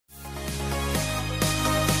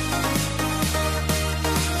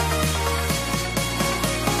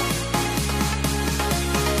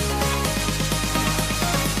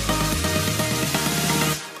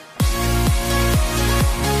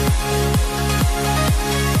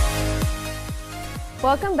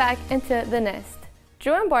Welcome back into The Nest.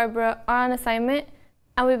 Drew and Barbara are on assignment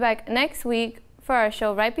and we'll be back next week for our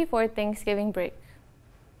show right before Thanksgiving break.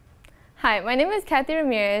 Hi, my name is Kathy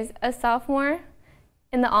Ramirez, a sophomore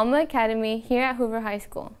in the Alma Academy here at Hoover High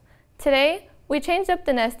School. Today, we changed up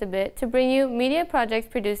The Nest a bit to bring you media projects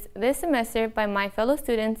produced this semester by my fellow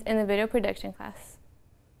students in the video production class.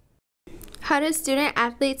 How do student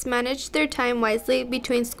athletes manage their time wisely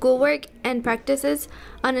between schoolwork and practices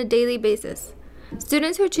on a daily basis?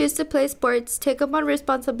 Students who choose to play sports take up on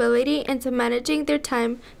responsibility into managing their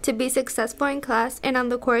time to be successful in class and on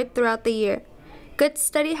the court throughout the year. Good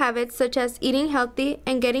study habits such as eating healthy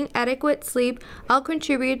and getting adequate sleep all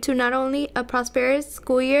contribute to not only a prosperous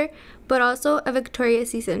school year, but also a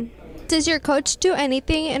victorious season. Does your coach do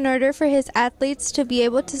anything in order for his athletes to be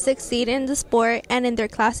able to succeed in the sport and in their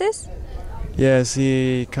classes? Yes,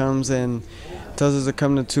 he comes and tells us to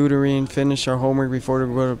come to tutoring, finish our homework before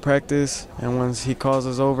we go to practice, and once he calls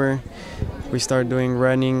us over, we start doing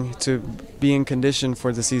running to be in condition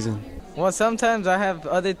for the season. Well, sometimes I have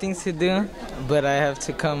other things to do, but I have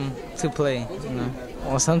to come to play, you know.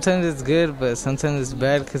 Well, sometimes it's good, but sometimes it's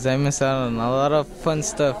bad because I miss out on a lot of fun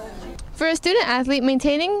stuff. For a student athlete,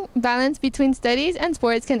 maintaining balance between studies and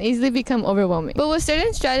sports can easily become overwhelming. But with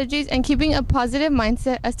certain strategies and keeping a positive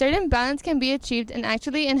mindset, a certain balance can be achieved and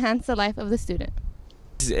actually enhance the life of the student.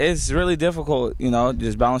 It's really difficult, you know,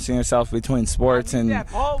 just balancing yourself between sports and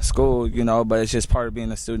school, you know, but it's just part of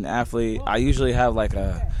being a student athlete. I usually have like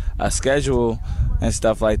a schedule and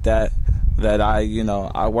stuff like that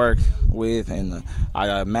I work with and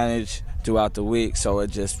I manage throughout the week, so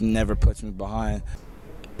it just never puts me behind.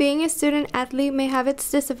 Being a student athlete may have its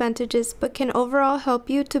disadvantages, but can overall help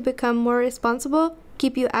you to become more responsible,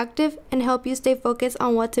 keep you active, and help you stay focused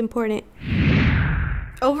on what's important.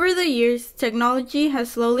 Over the years, technology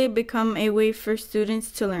has slowly become a way for students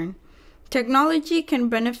to learn. Technology can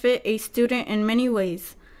benefit a student in many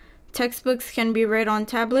ways. Textbooks can be read on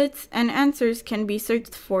tablets, and answers can be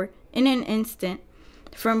searched for in an instant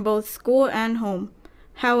from both school and home.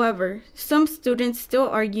 However, some students still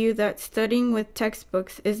argue that studying with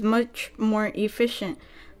textbooks is much more efficient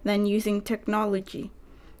than using technology.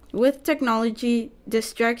 With technology,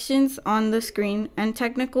 distractions on the screen and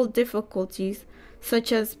technical difficulties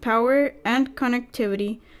such as power and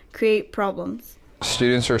connectivity create problems.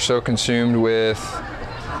 Students are so consumed with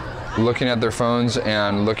looking at their phones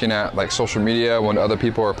and looking at like social media when other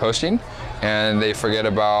people are posting, and they forget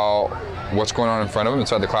about what's going on in front of them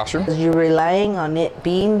inside the classroom. You're relying on it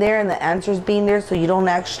being there and the answers being there, so you don't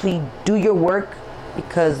actually do your work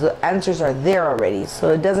because the answers are there already,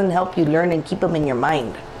 so it doesn't help you learn and keep them in your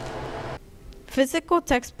mind. Physical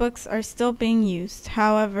textbooks are still being used.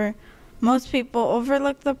 However, most people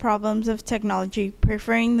overlook the problems of technology,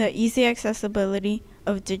 preferring the easy accessibility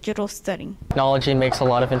of digital studying. Technology makes a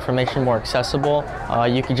lot of information more accessible.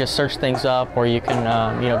 You can just search things up, or you can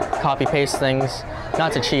copy paste things,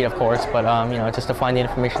 not to cheat of course, but just to find the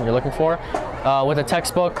information you're looking for. With a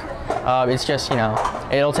textbook, it's just,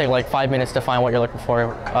 it'll take like 5 minutes to find what you're looking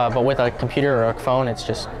for, but with a computer or a phone, it's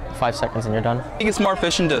just 5 seconds and you're done. I think it's more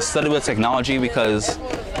efficient to study with technology because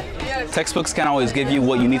textbooks can't always give you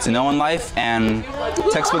what you need to know in life, and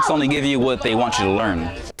textbooks only give you what they want you to learn.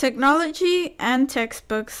 Technology and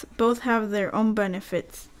textbooks both have their own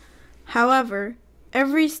benefits. However,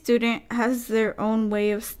 every student has their own way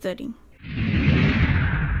of studying.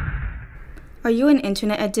 Are you an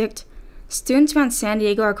internet addict? Students around San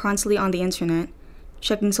Diego are constantly on the internet,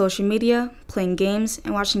 checking social media, playing games,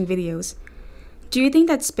 and watching videos. Do you think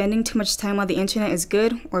that spending too much time on the internet is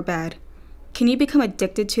good or bad? Can you become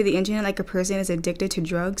addicted to the internet like a person is addicted to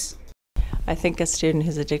drugs? I think a student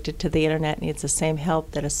who's addicted to the internet needs the same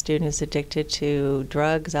help that a student who's addicted to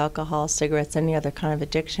drugs, alcohol, cigarettes, any other kind of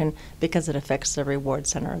addiction, because it affects the reward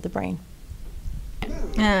center of the brain.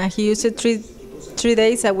 He used it three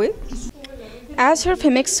days a week. As heard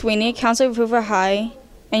from Mick Sweeney, counselor of Hoover High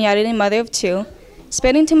and Yadini, mother of two,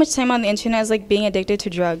 spending too much time on the internet is like being addicted to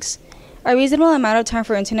drugs. A reasonable amount of time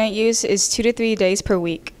for internet use is 2 to 3 days per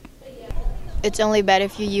week. It's only bad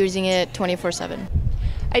if you're using it 24/7.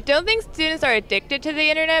 I don't think students are addicted to the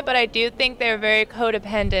internet, but I do think they're very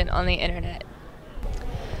codependent on the internet.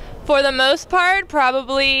 For the most part,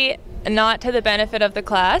 probably not to the benefit of the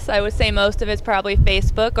class. I would say most of it's probably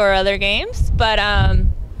Facebook or other games, but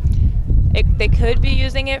they could be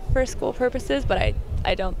using it for school purposes, but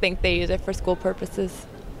I don't think they use it for school purposes.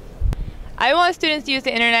 I want students to use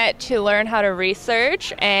the internet to learn how to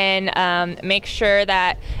research and make sure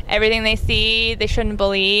that everything they see they shouldn't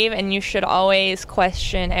believe, and you should always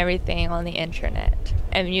question everything on the internet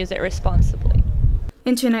and use it responsibly.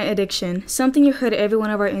 Internet addiction, something you heard every one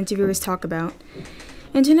of our interviewers talk about.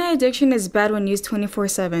 Internet addiction is bad when used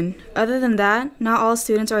 24/7. Other than that, not all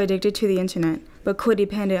students are addicted to the internet, but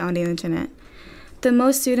codependent on the internet. The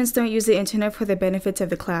most students don't use the internet for the benefits of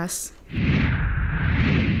the class.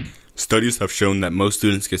 Studies have shown that most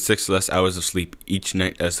students get 6 less hours of sleep each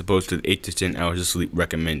night as opposed to the 8 to 10 hours of sleep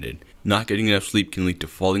recommended. Not getting enough sleep can lead to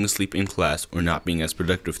falling asleep in class or not being as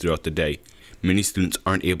productive throughout the day. Many students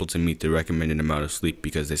aren't able to meet the recommended amount of sleep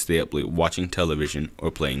because they stay up late watching television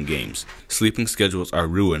or playing games. Sleeping schedules are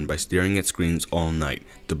ruined by staring at screens all night.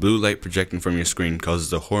 The blue light projecting from your screen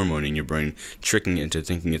causes a hormone in your brain, tricking it into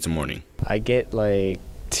thinking it's morning. I get like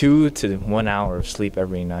 2 to 1 hour of sleep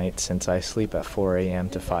every night since I sleep at 4 a.m.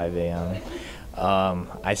 to 5 a.m.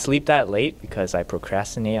 I sleep that late because I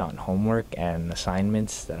procrastinate on homework and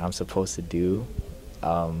assignments that I'm supposed to do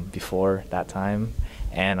before that time,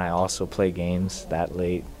 and I also play games that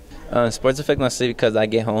late. Sports affect my sleep because I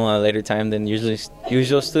get home at a later time than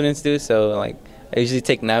usual students do, so like I usually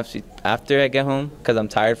take naps after I get home because I'm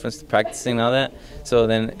tired from practicing and all that. So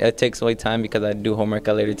then it takes away time because I do homework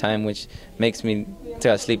at a later time, which makes me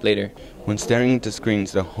sleep later. When staring into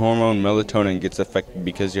screens, the hormone melatonin gets affected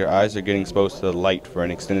because your eyes are getting exposed to the light for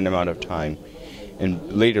an extended amount of time,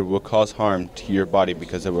 and later will cause harm to your body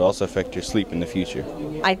because it will also affect your sleep in the future.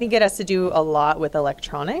 I think it has to do a lot with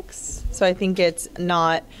electronics. So I think it's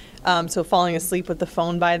not so falling asleep with the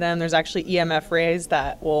phone by them. There's actually EMF rays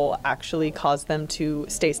that will actually cause them to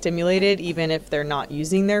stay stimulated even if they're not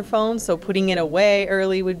using their phone. So putting it away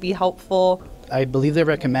early would be helpful. I believe they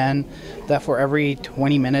recommend that for every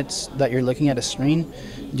 20 minutes that you're looking at a screen,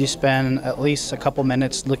 you spend at least a couple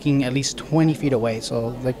minutes looking at least 20 feet away.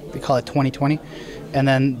 So like they call it 20-20. And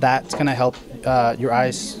then that's going to help your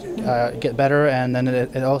eyes get better, and then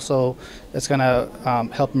it's going to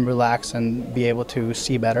help them relax and be able to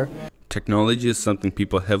see better. Technology is something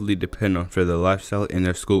people heavily depend on for their lifestyle and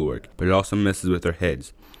their schoolwork, but it also messes with their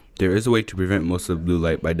heads. There is a way to prevent most of the blue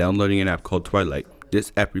light by downloading an app called Twilight.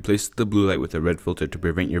 This app replaces the blue light with a red filter to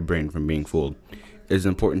prevent your brain from being fooled. It is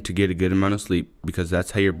important to get a good amount of sleep because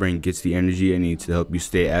that's how your brain gets the energy it needs to help you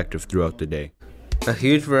stay active throughout the day. A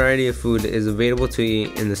huge variety of food is available to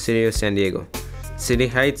eat in the city of San Diego. City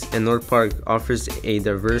Heights and North Park offers a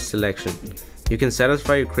diverse selection. You can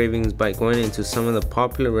satisfy your cravings by going into some of the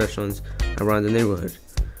popular restaurants around the neighborhood.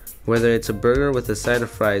 Whether it's a burger with a side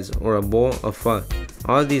of fries or a bowl of pho,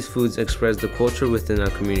 all of these foods express the culture within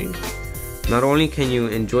our community. Not only can you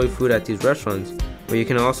enjoy food at these restaurants, but you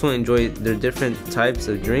can also enjoy their different types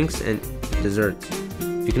of drinks and desserts.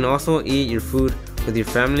 You can also eat your food with your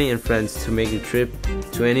family and friends to make your trip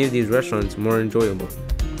to any of these restaurants more enjoyable.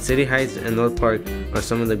 City Heights and North Park are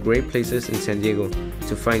some of the great places in San Diego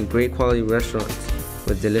to find great quality restaurants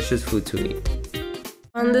with delicious food to eat.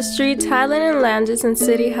 On the streets Highland and Landis in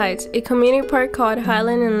City Heights, a community park called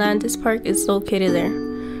Highland and Landis Park is located there.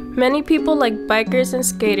 Many people like bikers and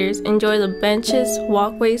skaters enjoy the benches,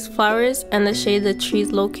 walkways, flowers, and the shade the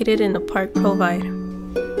trees located in the park provide.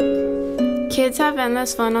 Kids have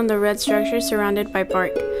endless fun on the red structure surrounded by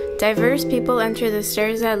bark. Diverse people enter the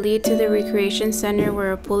stairs that lead to the recreation center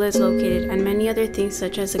where a pool is located, and many other things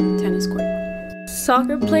such as a tennis court.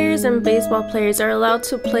 Soccer players and baseball players are allowed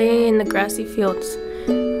to play in the grassy fields,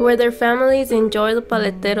 where their families enjoy the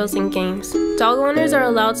paleteros and games. Dog owners are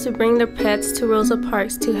allowed to bring their pets to Rosa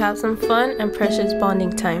Parks to have some fun and precious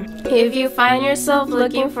bonding time. If you find yourself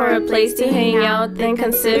looking for a place to hang out, then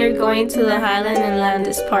consider going to the Highland and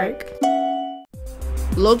Landis Park.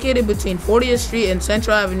 Located between 40th Street and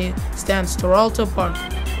Central Avenue stands Peralta Park.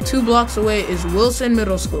 2 blocks away is Wilson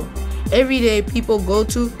Middle School. Every day people go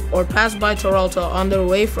to or pass by Peralta on their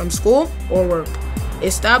way from school or work.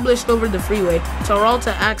 Established over the freeway,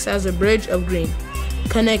 Peralta acts as a bridge of green,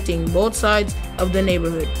 connecting both sides of the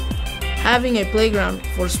neighborhood. Having a playground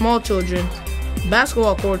for small children,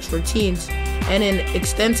 basketball courts for teens, and an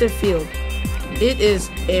extensive field, it is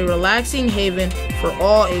a relaxing haven for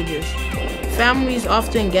all ages. Families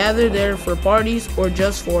often gather there for parties or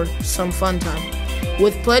just for some fun time.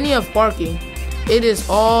 With plenty of parking, it is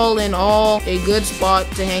all in all a good spot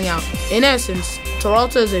to hang out. In essence,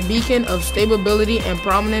 Peralta is a beacon of stability and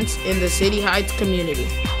prominence in the City Heights community.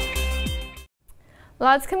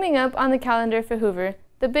 Lots coming up on the calendar for Hoover.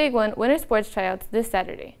 The big one, winter sports tryouts this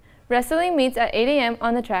Saturday. Wrestling meets at 8 a.m.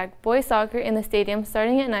 on the track, boys soccer in the stadium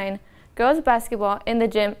starting at 9, girls basketball in the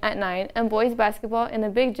gym at 9, and boys basketball in the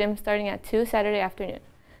big gym starting at 2 Saturday afternoon.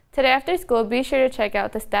 Today after school, be sure to check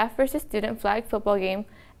out the staff versus student flag football game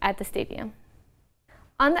at the stadium.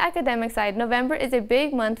 On the academic side, November is a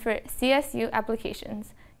big month for CSU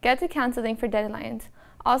applications. Get to counseling for deadlines.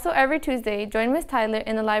 Also, every Tuesday, join Ms. Tyler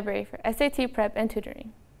in the library for SAT prep and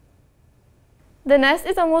tutoring. The Nest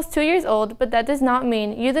is almost 2 years old, but that does not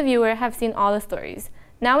mean you, the viewer, have seen all the stories.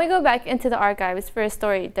 Now we go back into the archives for a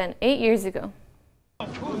story done 8 years ago.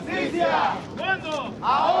 Justicia. ¿Cuándo?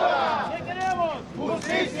 Ahora. ¿Qué queremos?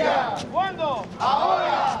 Justicia. ¿Cuándo?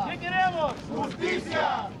 Ahora. ¿Qué queremos?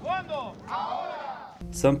 Justicia. ¿Cuándo? Ahora.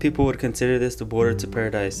 Some people would consider this the border to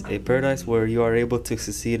paradise, a paradise where you are able to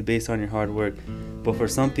succeed based on your hard work. But for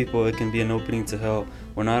some people, it can be an opening to hell,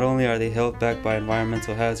 where not only are they held back by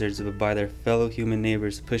environmental hazards, but by their fellow human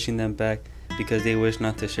neighbors, pushing them back because they wish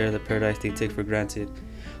not to share the paradise they take for granted.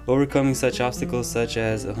 Overcoming such obstacles such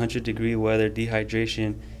as 100-degree weather,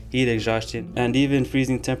 dehydration, heat exhaustion, and even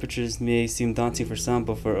freezing temperatures may seem daunting for some,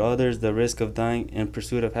 but for others, the risk of dying in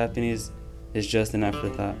pursuit of happiness is just an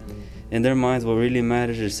afterthought. In their minds, what really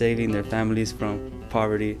matters is saving their families from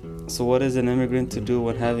poverty. So what is an immigrant to do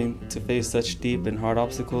when having to face such deep and hard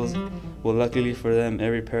obstacles? Well, luckily for them,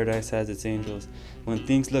 every paradise has its angels. When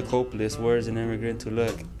things look hopeless, where is an immigrant to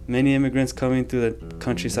look? Many immigrants coming through the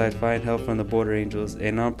countryside find help from the Border Angels,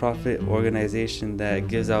 a non-profit organization that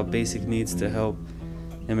gives out basic needs to help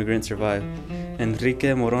immigrants survive. Enrique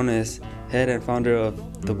Morones, head and founder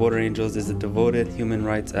of the Border Angels, is a devoted human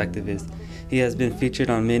rights activist. He has been featured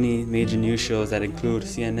on many major news shows that include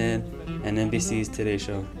CNN and NBC's Today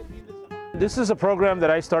Show. This is a program that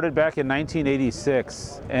I started back in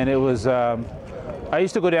 1986, and it was, I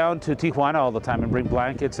used to go down to Tijuana all the time and bring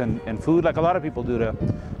blankets and food like a lot of people do to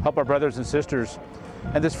help our brothers and sisters.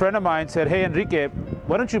 And this friend of mine said, hey Enrique,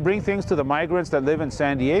 why don't you bring things to the migrants that live in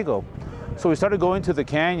San Diego? So we started going to the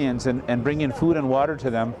canyons and bringing food and water to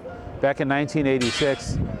them back in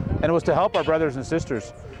 1986, and it was to help our brothers and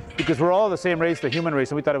sisters, because we're all the same race, the human race,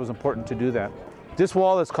 and we thought it was important to do that. This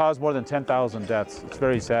wall has caused more than 10,000 deaths. It's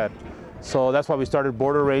very sad. So that's why we started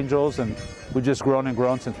Border Angels, and we've just grown and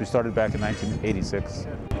grown since we started back in 1986.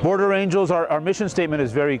 Border Angels, our mission statement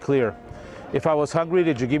is very clear. If I was hungry,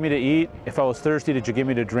 did you give me to eat? If I was thirsty, did you give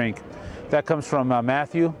me to drink? That comes from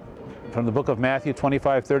Matthew, from the book of Matthew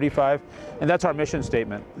 25:35, and that's our mission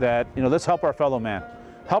statement, that, you know, let's help our fellow man.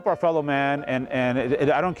 Help our fellow man, and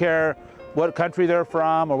I don't care what country they're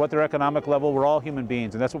from or what their economic level, we're all human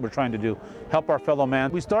beings, and that's what we're trying to do, help our fellow man.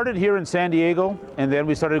 We started here in San Diego, and then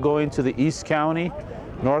we started going to the East County,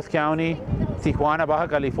 North County, Tijuana, Baja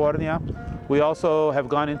California. We also have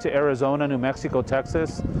gone into Arizona, New Mexico,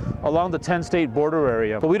 Texas, along the 10-state border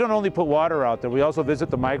area. But we don't only put water out there, we also visit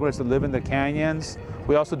the migrants that live in the canyons.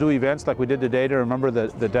 We also do events like we did today to remember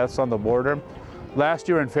the deaths on the border. Last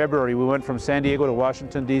year in February, we went from San Diego to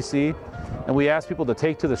Washington, D.C., and we asked people to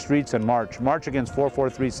take to the streets and march against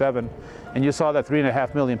 4437, and you saw that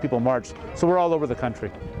 3.5 million people marched. So we're all over the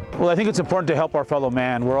country. Well, I think it's important to help our fellow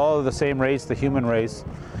man. We're all of the same race, the human race,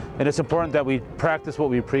 and it's important that we practice what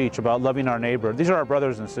we preach about loving our neighbor. These are our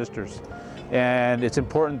brothers and sisters, and it's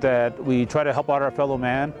important that we try to help out our fellow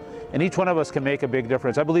man, and each one of us can make a big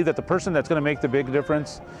difference. I believe that the person that's going to make the big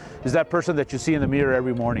difference is that person that you see in the mirror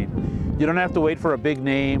every morning. You don't have to wait for a big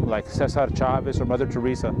name like Cesar Chavez or Mother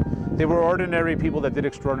Teresa. They were ordinary people that did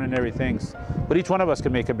extraordinary things, but each one of us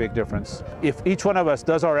can make a big difference. If each one of us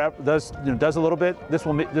does a little bit, this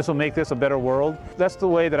will make this a better world. That's the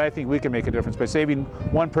way that I think we can make a difference, by saving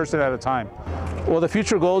one person at a time. Well, the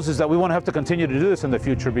future goals is that we won't have to continue to do this in the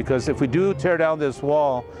future, because if we do tear down this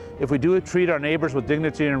wall, if we do treat our neighbors with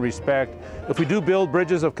dignity and respect, if we do build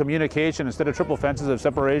bridges of communication instead of triple fences of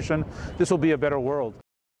separation, this will be a better world.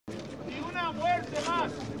 Ni una muerte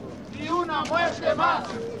más, ni una muerte más,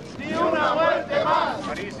 ni una muerte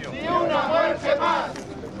más, ni una muerte más,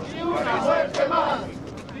 ni una muerte más,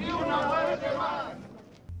 ni una muerte más.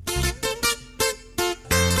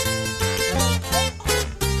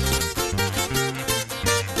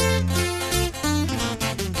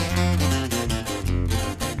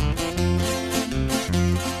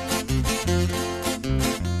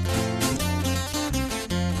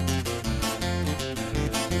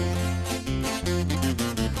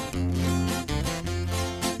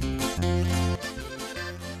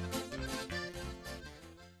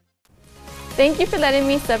 Thank you for letting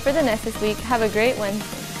me sub for the Nest this week. Have a great one.